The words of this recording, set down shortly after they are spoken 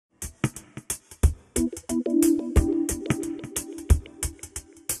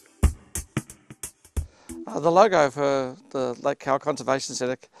The logo for the Lake Cowal Conservation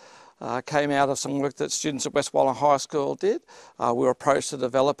Centre came out of some work that students at West Wyalong High School did. We were approached to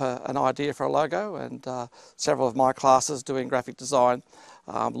develop an idea for a logo, and several of my classes doing graphic design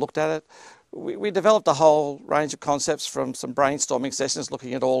looked at it. We developed a whole range of concepts from some brainstorming sessions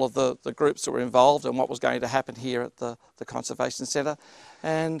looking at all of the groups that were involved and what was going to happen here at the Conservation Centre.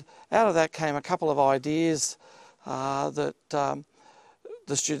 And out of that came a couple of ideas that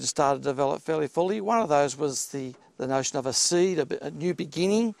the students started to develop fairly fully. One of those was the notion of a seed, a new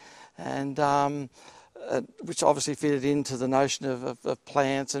beginning, and which obviously fitted into the notion of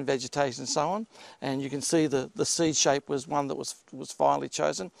plants and vegetation and so on. And you can see the seed shape was one that was finally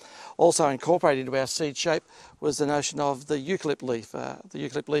chosen. Also incorporated into our seed shape was the notion of the eucalypt leaf. The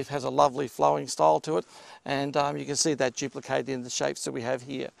eucalypt leaf has a lovely flowing style to it, and you can see that duplicated in the shapes that we have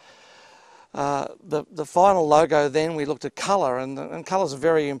here. The final logo then, we looked at colour, and colour is a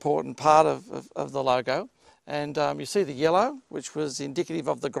very important part of the logo. And you see the yellow, which was indicative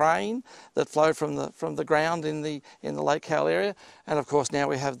of the grain that flowed from the ground in the Lake Cowal area. And of course now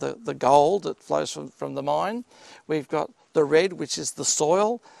we have the gold that flows from the mine. We've got the red, which is the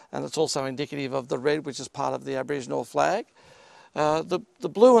soil, and it's also indicative of the red, which is part of the Aboriginal flag. The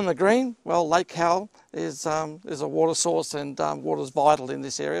blue and the green, well, Lake Cowal is a water source, and water is vital in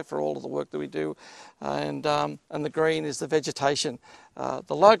this area for all of the work that we do. And the green is the vegetation.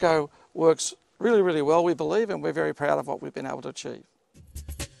 The logo works really, really well, we believe, and we're very proud of what we've been able to achieve.